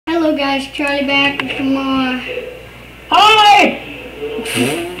Hello guys, Charlie back with some more. Hi!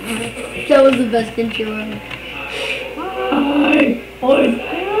 That was the best intro ever. Hi! What's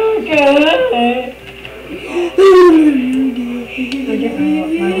okay?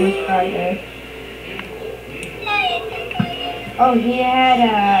 Oh, he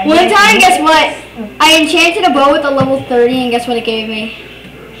had one time, guess what? I enchanted a bow with a level 30 and guess what it gave me?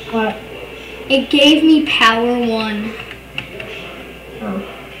 What? It gave me power 1.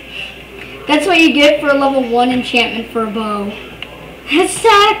 Oh. That's what you get for a level 1 enchantment for a bow. That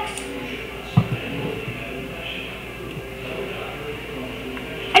sucks!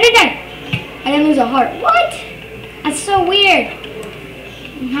 I didn't lose a heart. What? That's so weird.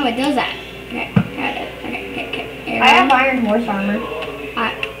 How it does that. Okay, got it. Okay. I have iron horse armor.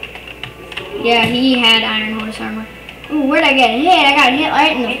 Yeah, he had iron horse armor. Ooh, where'd I get hit? I got hit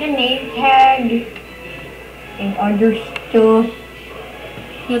right in the... Make a name tag and other stuff.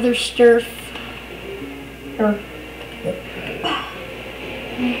 Other sturf. Creeper.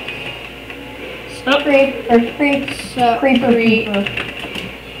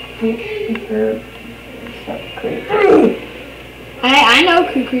 I know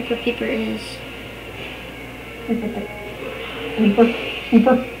who Creeper Peeper is.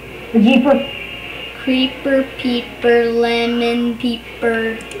 Creeper Peeper Lemon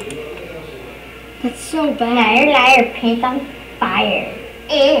Peeper. That's so bad. Liar, paint on fire.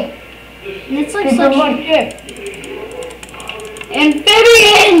 And it's like Creeper such shit.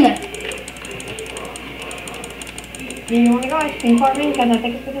 amphibian. Do you want to go ice cream farming? Because I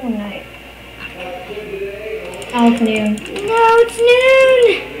think it's becoming night. Oh, it's noon. No, it's noon.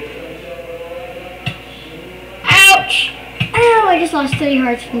 Ouch. Ow, I just lost 30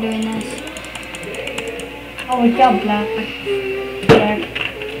 hearts from doing this. Oh, it's got black.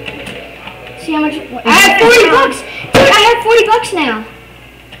 See how much? I have 40 bucks. Dude, I have 40 bucks now.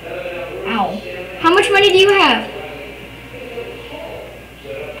 Ow. How much money do you have?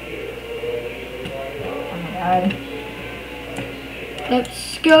 Oh my god.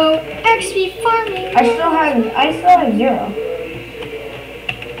 Let's go XP farming. I still have 0.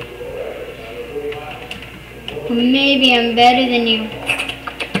 Maybe I'm better than you.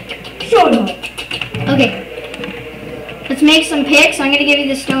 Shut up. Okay. Let's make some picks. I'm gonna give you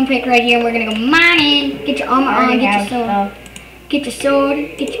the stone pick right here, and we're gonna go mining. Get your armor on. Get your sword. Get your sword.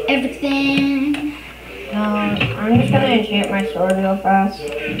 Get your everything. I'm just gonna enchant my sword real fast.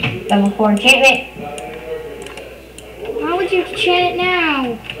 Level 4 enchantment. Why would you enchant it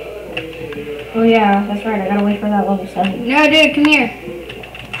now? Oh yeah, that's right. I gotta wait for that level 7. No, dude, come here.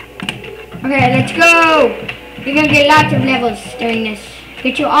 Okay, let's go. You're gonna get lots of levels during this.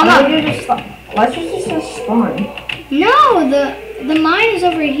 Get your armor. Let's just spawn. No, the mine is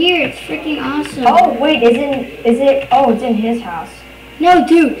over here. It's freaking awesome. Oh wait, is it? Oh, it's in his house. No,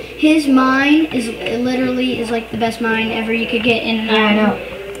 dude, his mine is literally like the best mine ever you could get in an Yeah, I know.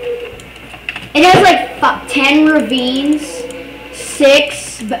 It has like 10 ravines,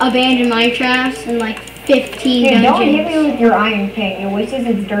 6 abandoned mine shafts, and like 15 Dude, dungeons. don't hit me with your iron pick. It wastes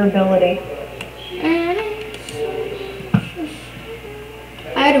its durability.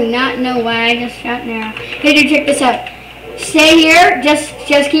 I do not know why I just shot now. Hey, dude, check this out. Stay here. Just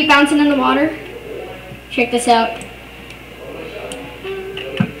keep bouncing in the water. Check this out.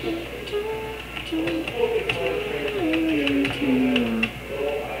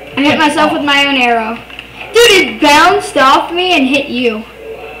 I hit myself with my own arrow. Dude, it bounced off me and hit you.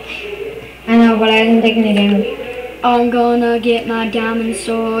 I know, but I didn't take any damage. I'm gonna get my diamond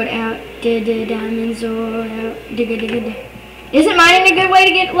sword out. Diamond sword out. Isn't mining a good way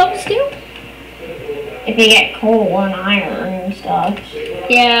to get levels too? If you get coal and iron and stuff.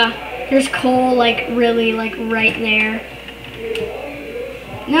 Yeah, there's coal like really like right there.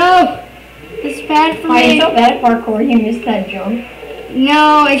 No, it's bad for Why me. are you so bad at parkour? You missed that jump.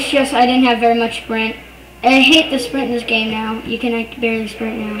 No, it's just I didn't have very much sprint. I hate the sprint in this game now. You can barely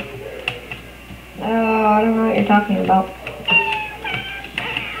sprint now. Oh, I don't know what you're talking about.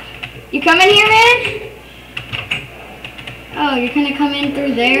 You coming here, man? Oh, you're gonna come in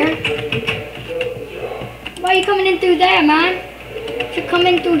through there? Why are you coming in through there, man? You should come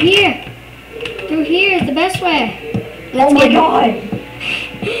in through here. Through here is the best way. Oh my god!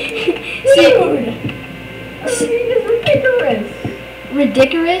 Dude! This is ridiculous!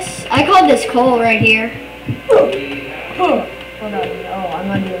 Ridiculous? I call this coal right here. Hold on, no, I'm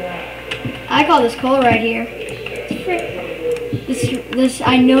not doing that. I call this coal right here.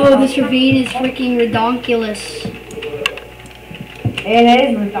 I know this ravine is freaking redonkulous. It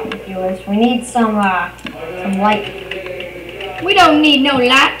is ridiculous. We need some light. We don't need no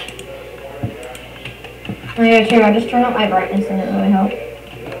light. Oh yeah, sure. I just turn up my brightness and it really helps.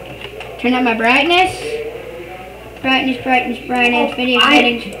 Turn up my brightness. Brightness, video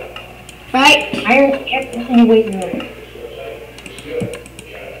settings. Right? Iron everything wait a minute.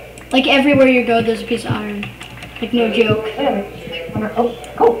 Like everywhere you go, there's a piece of iron. Like no joke.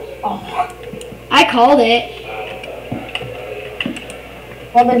 Oh. I called it.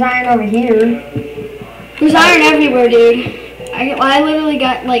 Well, there's iron over here. There's iron everywhere, dude. I literally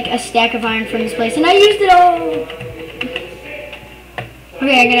got like a stack of iron from this place, and I used it all.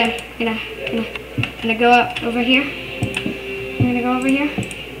 Okay, I'm gonna go up over here. I'm gonna go over here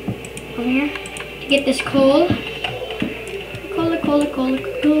to get this coal. Coal.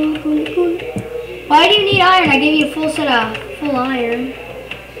 Why do you need iron? I gave you a full set of full iron.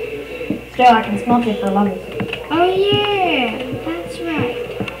 Still, I can smelt it for levels. Oh yeah, that's right.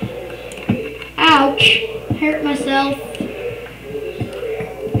 Ouch, hurt myself.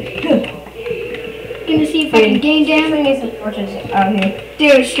 Gonna see if I can gain damage. We need some torches out here.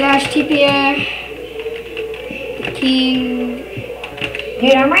 Dude, slash TPR. King.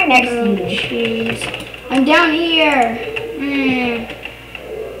 Dude, I'm right next to you. Cheese. I'm down here.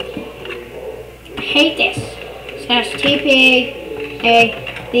 I hate this. Slash TP.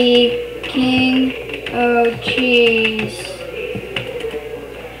 The King of Cheese.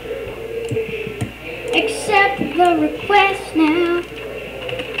 Accept the request now.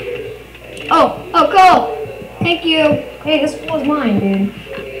 Oh, cool. Thank you. Hey, this coal's mine, dude.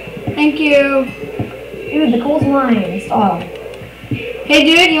 Thank you. Dude, the coal's mine. Stop. Hey,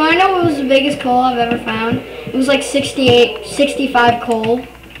 dude, you wanna know what was the biggest coal I've ever found? It was like 65 coal.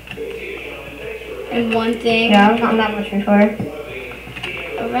 In one thing. Yeah, I've gotten that much before.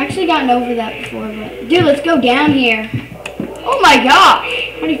 I've actually gotten over that before, but... Dude, let's go down here. Oh my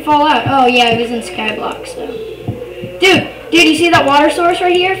gosh! How did he fall out? Oh yeah, it was in Skyblock, so... Dude, you see that water source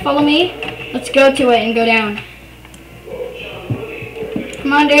right here? Follow me. Let's go to it and go down.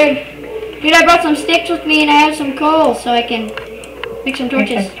 Come on, dude. Dude, I brought some sticks with me and I have some coal, so I can make some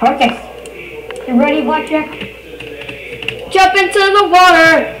torches. Torches. You ready, Blackjack? Jump into the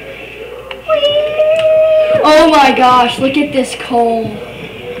water! Whee! Oh my gosh, look at this coal.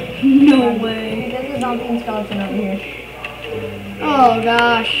 No way. There's a zombie skeleton over here. Oh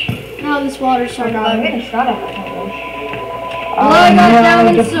gosh. Now this water's starting to I'm getting shot at. I got a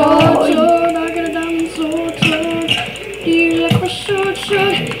diamond sword. I got a diamond sword. Do you like my sword?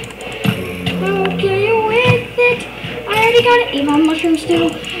 I'll kill you with it. I already got it. Eat my mushrooms too.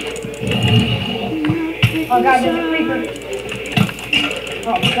 Oh god, there's a creeper.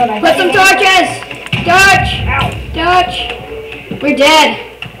 Oh god, put some torches! Torch! We're dead.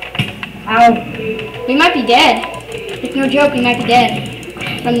 Ow. We might be dead. It's no joke, we might be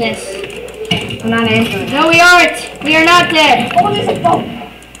dead from this. I'm not answering. No, we aren't. We are not dead. Oh, there's a bow.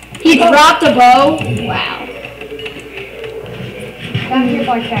 He dropped a bow? Wow. Down here,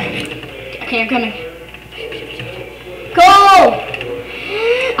 Blackjack. Okay, I'm coming. Coal!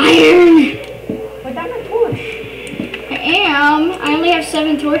 Iron! Put down a torch. I am. I only have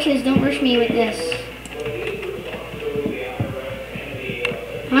 7 torches. Don't rush me with this.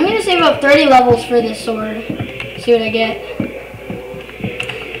 I'm gonna save up 30 levels for this sword. See what I get.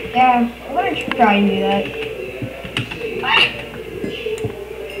 Yeah, I'm gonna try and do that.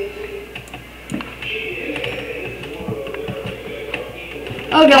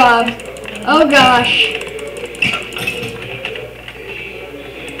 Oh god. Oh gosh.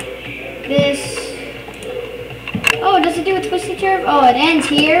 This. Oh, does it do a twisted curve? Oh, it ends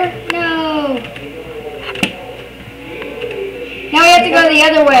here? No. Now we have to go the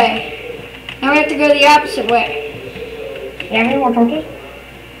other way. Now we have to go the opposite way. You have any more torches?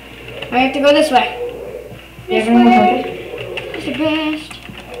 I have to go this way. You have any more torches? It's the best.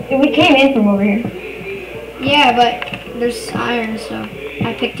 Dude, we came in from over here. Yeah, but there's iron, so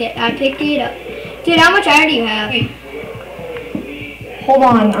I picked it up. Dude, how much iron do you have? Hold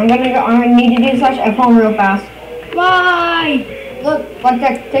on, I'm gonna need to do such a phone real fast. Why? Look,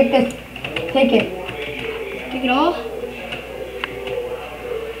 Blackjack, take this. Take it. Take it all?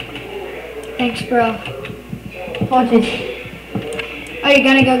 Thanks, bro. Torches. Are you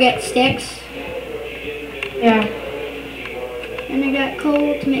gonna go get sticks? Yeah. And I got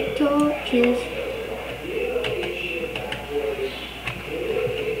coal to make torches.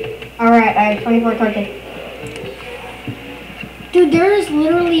 Alright, I have 24 torches. Dude, there is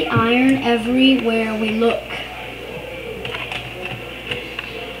literally iron everywhere we look.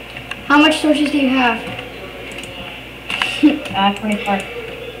 How much torches do you have? 24.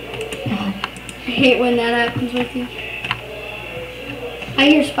 I hate when that happens with you. I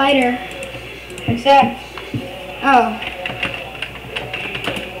hear spider. What's that? Oh.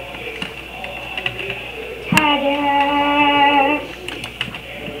 Ta-da!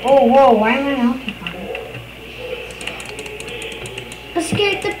 Whoa, whoa, why am I occupying?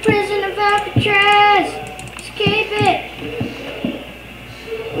 Escape the prison of Alcatraz! Escape it!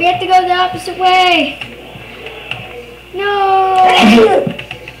 We have to go the opposite way! No!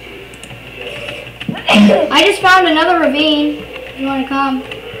 I just found another ravine. If you want to come.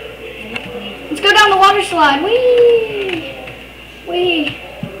 Let's go down the water slide. Whee! Whee!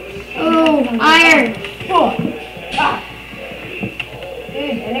 Oh, iron!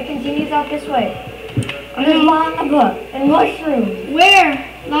 Dude, and it continues out this way. And there's lava and mushrooms. Where?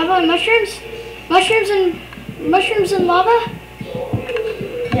 Lava and mushrooms? Mushrooms and lava?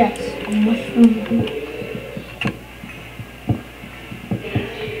 Yes, a mushroom.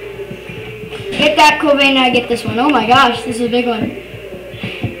 Get that coal vein and I get this one. Oh my gosh, this is a big one.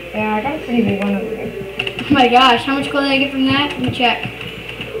 Yeah, I got a pretty big one over here. Oh my gosh, how much coal did I get from that? Let me check.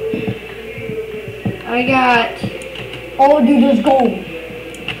 I got... Oh, dude, there's gold.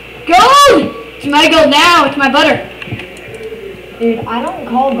 Gold! It's my gold now. It's my butter. Dude, I don't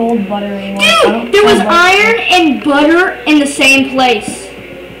call gold butter anymore. Dude, there was iron and butter in the same place.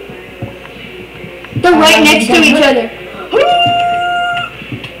 They're right next to each other.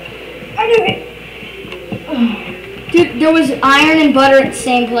 I did it. Dude, there was iron and butter at the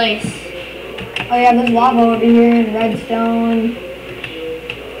same place. Oh yeah, there's lava over here and redstone.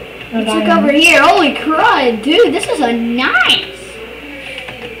 Let's look over here. Holy crud, dude, this is a nice.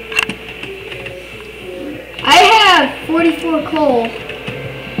 I have 44 coal.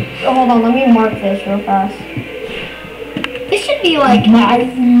 Oh, hold on, let me mark this real fast. This should be like...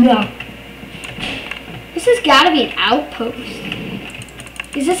 No. This has got to be an outpost.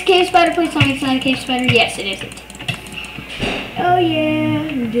 Is this a cave spider? Please tell me it's not a cave spider. Yes, it isn't. Oh yeah.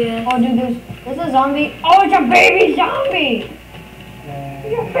 Yeah. Oh dude, there's a zombie. Oh, it's a baby zombie!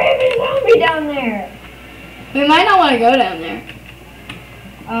 There's a baby zombie down there! We might not want to go down there.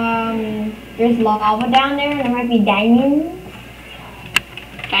 There's lava down there and there might be diamonds.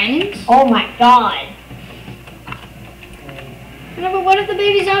 Diamonds? Oh my god. No, but what if the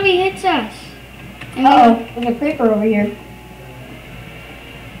baby zombie hits us? Uh-oh, there's a creeper over here.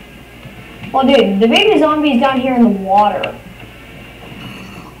 Well, dude, the baby zombie's down here in the water.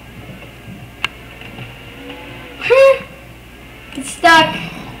 It's stuck.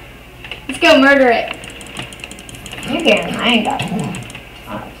 Let's go murder it. You can. I ain't got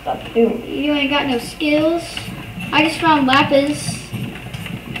stuff to do. You ain't got no skills. I just found lapis.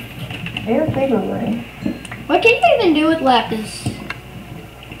 There's a creeper ring. What can you even do with lapis?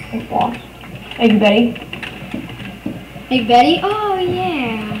 Make blocks. Egg Betty. Big Betty? Oh,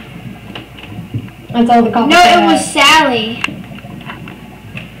 yeah. That's all the copper. No, it was Sally.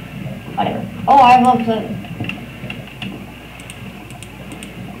 Whatever. Oh, I have level 7.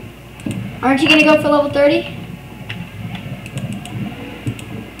 Aren't you gonna go for level 30?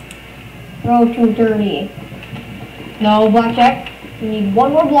 Row 230. No, blackjack. You need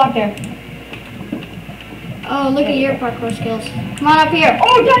one more block there. Oh, look at your parkour skills. Come on up here.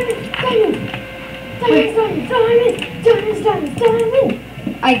 Oh, diamond! Diamond!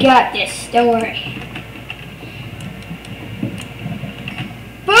 I got this. Don't worry.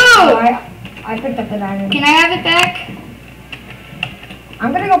 Boom! Oh, I picked up the diamond. Can I have it back?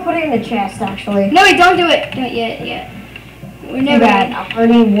 I'm gonna go put it in the chest, actually. No, wait, don't do it. Don't yet. We're Too never. bad. I'm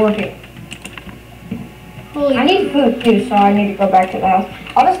already working. Holy. I need food too, so I need to go back to the house.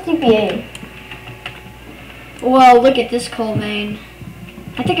 I'll just TPA. Well, look at this coal vein.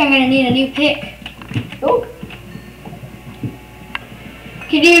 I think I'm gonna need a new pick. Oh.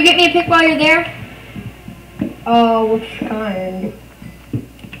 Can you get me a pick while you're there? Which kind?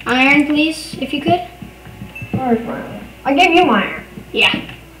 Iron, please, if you could. Where's my iron? I gave you my iron. Yeah.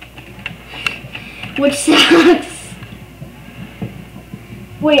 Which sucks.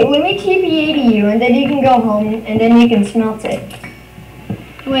 Wait, let me TPA to you, and then you can go home, and then you can smelt it.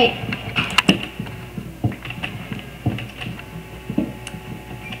 Wait.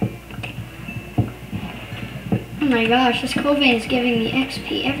 Oh my gosh, this coal vein is giving me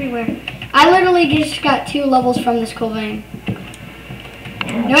XP everywhere. I literally just got 2 levels from this coal vein.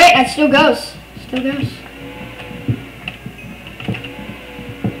 No, wait, it still goes. Still goes.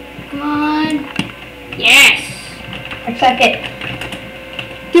 Come on. Yes! Accept it.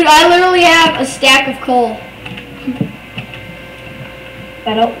 Dude, I literally have a stack of coal.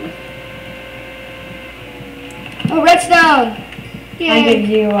 That'll. Oh, redstone! I Yay. give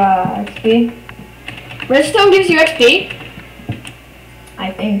you XP. Redstone gives you XP?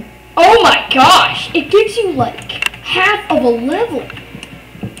 I think. Oh my gosh! It gives you like half of a level.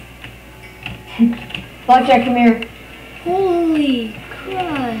 Blackjack, come here. Holy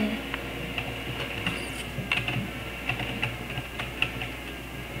crud.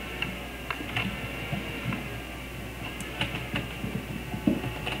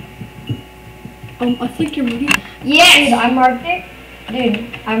 I think you're moving. Dude, Yes! I marked it.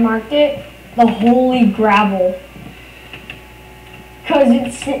 Dude, I marked it. The holy gravel. Cause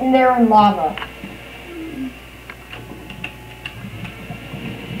it's sitting there in lava.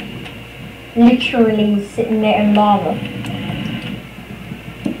 Literally sitting there in lava.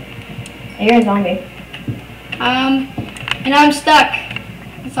 You're a zombie. And I'm stuck.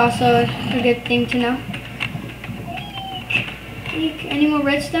 It's also a good thing to know. Any more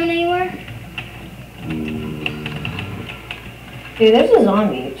redstone anywhere? Dude, there's a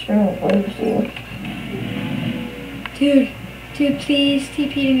zombie. It's really close to you. Dude, please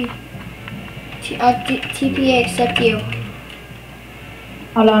TP to me. TPA accept you.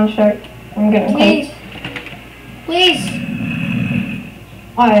 Hold on a sec. I'm getting Please. close. Please.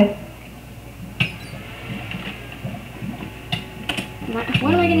 Alright.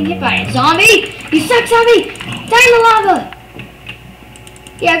 What am I getting hit by? Zombie? You suck, zombie! Die in the lava!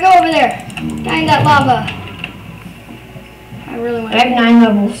 Yeah, go over there. Die in that lava. I really want I have 9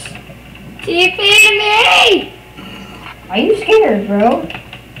 levels. TP to me! Are you scared, bro?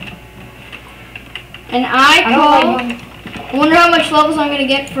 And I don't like them. I wonder how much levels I'm gonna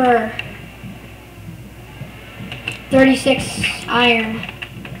get for 36 iron.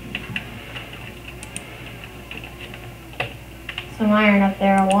 Some iron up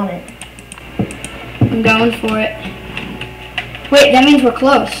there. I want it. I'm going for it. Wait, that means we're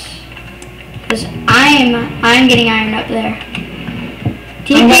close. Cause I'm getting iron up there. I'm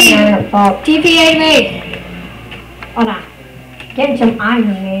getting iron up top. TPA to me. Hold on. Getting some iron,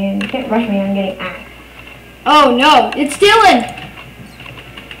 man. You can't rush me. I'm getting iron. Oh no, it's Dylan.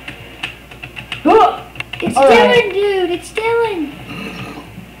 It's All Dylan, right. dude. It's Dylan.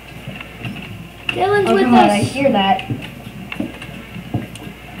 Dylan's Oh with god, I us. hear that.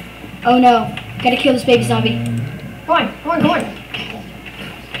 Oh no, gotta kill this baby zombie. Come on, come on, come on.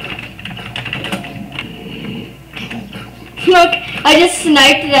 Look, I just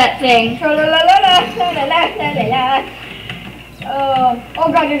sniped that thing.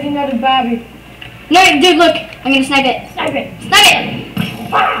 Oh god, there's another baby. No, dude, look, I'm gonna snipe it. Snipe it. Snipe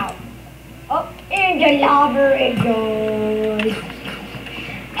it! Wow. Up in the lava it goes.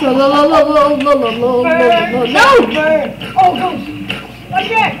 No! Burn. Oh god. Like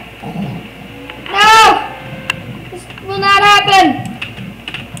that. No! This will not happen!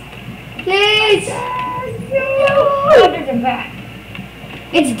 Please! Oh, there's a bat.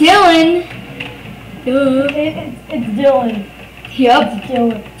 It's Dylan! Duh. It's Dylan. Yep, It's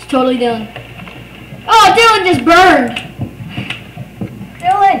Dylan. it's totally Dylan. Oh, Dylan just burned!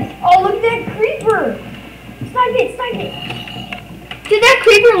 Dylan! Oh, look at that creeper! Snipe it, snipe it! Did that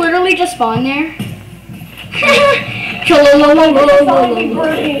creeper literally just spawn there? Zombie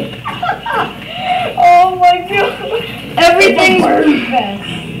burning! Oh my god! Everything's... burn fest.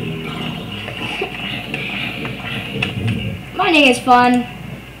 Mining is fun.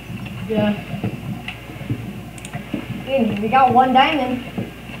 Yeah. Dude, we got 1 diamond.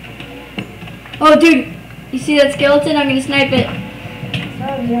 Oh, dude, you see that skeleton? I'm gonna snipe it.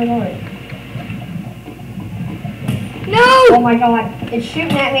 No! Oh my god, it's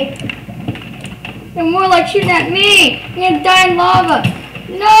shooting at me. They're more like shooting at me. I'm gonna die in lava.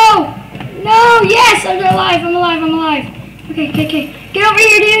 No! No! Yes! I'm alive! I'm alive! I'm alive! Okay. Get over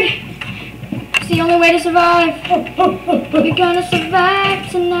here, dude! It's the only way to survive. You're gonna survive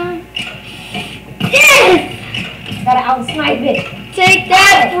tonight. Yes! Gotta outsnipe it. Take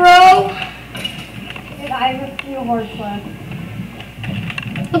that, bro! I have a few hearts left.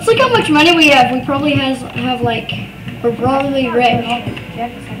 Let's look how much money we have. We probably have like... We're probably rich.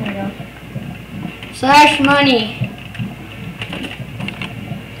 Check a second ago. Slash money.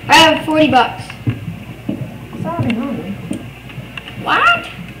 I have 40 bucks. Sorry, hungry. What?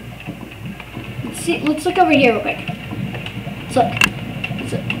 Let's look over here real quick. Let's look.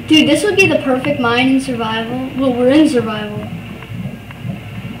 Dude, this would be the perfect mine in survival. Well, we're in survival.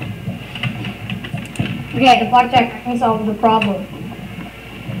 Okay, The blackjack, I can solve the problem.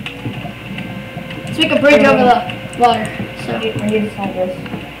 let's make a bridge over the water. So. I need to solve this.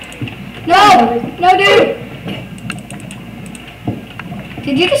 No, dude.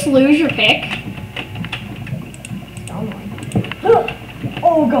 Did you just lose your pick?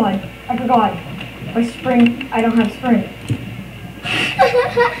 Oh god, I forgot. My sprint, I don't have sprint.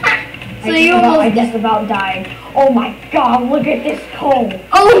 I just about died. Oh my god, look at this coal.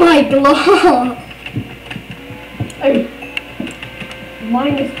 Oh my god. Hey,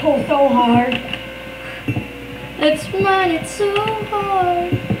 mine this coal so hard. It's mine, it's so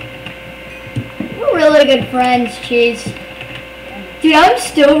hard. We're really good friends, Cheese. Dude, I'm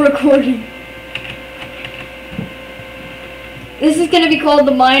still recording. This is gonna be called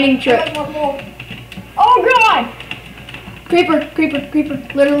the mining trip. Oh god! Creeper, creeper, creeper.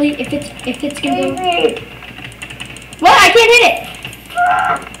 Literally, if it's gonna go. Baby. What? I can't hit it.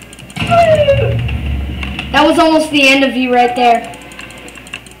 That was almost the end of you right there.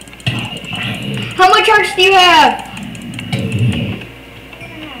 How much hearts do you have?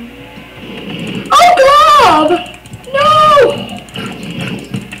 Oh, Glob! No!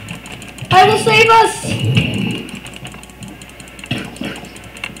 I will save us.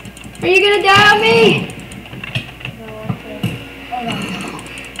 Are you gonna die on me?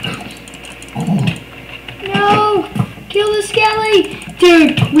 No! Kill the skelly!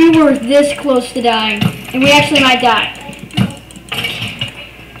 Dude, we were this close to dying. And we actually might die.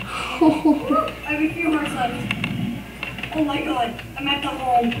 I have a few hearts left. Oh my god, I'm at the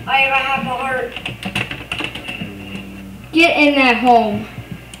home. I have a heart. Get in that home.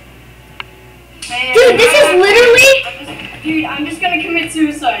 Man, Dude, this is literally... Dude, I'm just gonna commit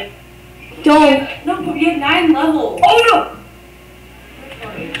suicide. Don't. No, but we have 9 levels. Oh no!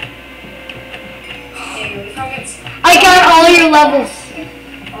 I got all your levels.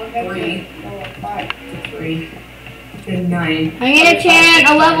 3, 9. I'm gonna chant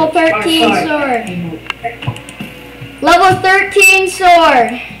a level 13 sword. Level 13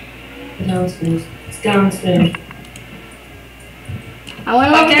 sword. Downstairs. It's downstairs. I want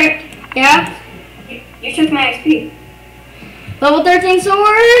to level. Yeah? You took my XP. Level 13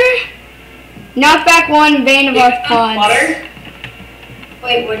 sword. Knockback 1, Bane of Arthropods. Water?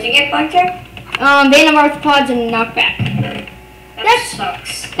 Wait, what'd you get, Blackjack? Bane of Arthropods and knockback. That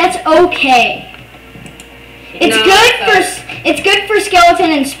sucks. That's okay. It's it's good for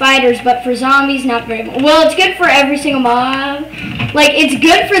skeleton and spiders, but for zombies, not very well. Well, it's good for every single mob. Like, it's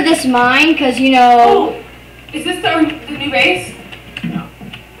good for this mine, because, you know... Oh! Is this the new base? No.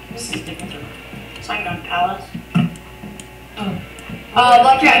 This is different from SunGodPalace. Oh.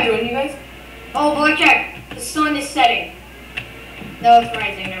 Blackjack. Join you guys? Oh, Blackjack. The sun is setting. No, it's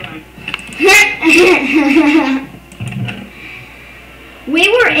rising. Never mind. We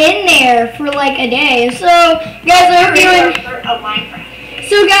were in there for like a day, so guys, I hope you.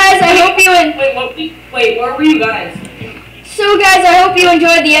 So guys, I hope you. Wait, where were you guys? So guys, I hope you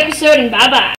enjoyed the episode, and bye bye.